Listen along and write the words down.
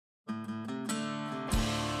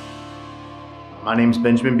My name is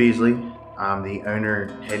Benjamin Beasley. I'm the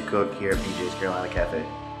owner, head cook here at BJ's Carolina Cafe.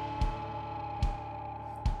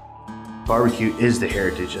 Barbecue is the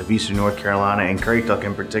heritage of Eastern North Carolina and Currituck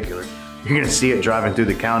in particular. You're gonna see it driving through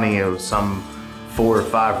the county of some 4 or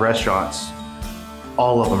 5 restaurants.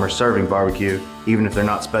 All of them are serving barbecue, even if they're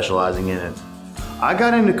not specializing in it. I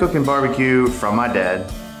got into cooking barbecue from my dad,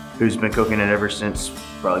 who's been cooking it ever since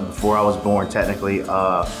probably before I was born technically.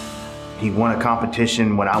 He won a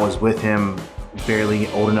competition when I was with him, barely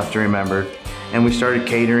old enough to remember, and we started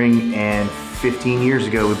catering, and 15 years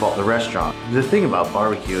ago we bought the restaurant. The thing about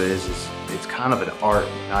barbecue is it's kind of an art,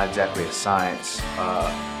 not exactly a science.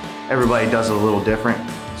 Everybody does it a little different,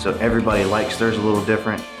 so everybody likes theirs a little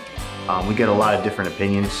different. We get a lot of different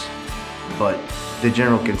opinions, but the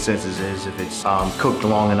general consensus is if it's cooked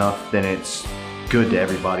long enough, then it's good to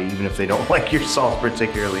everybody, even if they don't like your sauce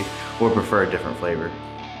particularly or prefer a different flavor.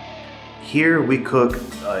 Here we cook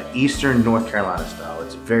Eastern North Carolina style.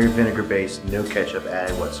 It's very vinegar based, no ketchup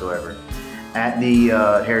added whatsoever. At the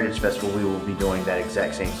Heritage Festival, we will be doing that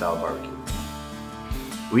exact same style of barbecue.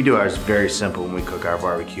 We do ours very simple when we cook our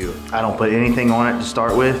barbecue. I don't put anything on it to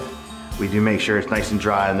start with. We do make sure it's nice and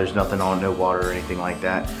dry and there's nothing on, no water or anything like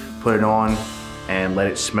that. Put it on and let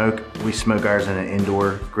it smoke. We smoke ours in an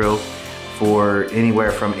indoor grill for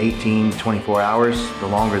anywhere from 18 to 24 hours. The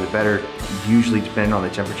longer the better, usually depending on the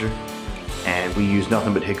temperature. And we use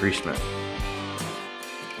nothing but hickory smoke.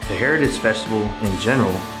 The Heritage Festival in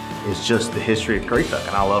general is just the history of Currituck,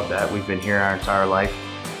 and I love that. We've been here our entire life.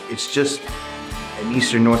 It's just an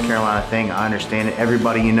Eastern North Carolina thing. I understand it.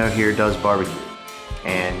 Everybody you know here does barbecue,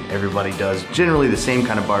 and everybody does generally the same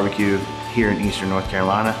kind of barbecue here in Eastern North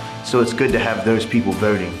Carolina, so it's good to have those people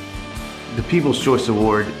voting. The People's Choice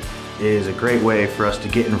Award is a great way for us to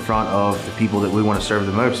get in front of the people that we want to serve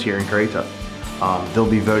the most here in Currituck. They'll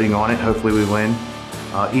be voting on it. Hopefully we win.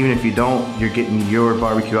 Even if you don't, you're getting your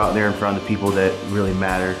barbecue out there in front of the people that really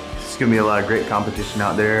matter. It's gonna be a lot of great competition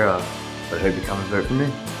out there, but I hope you come and vote for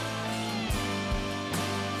me.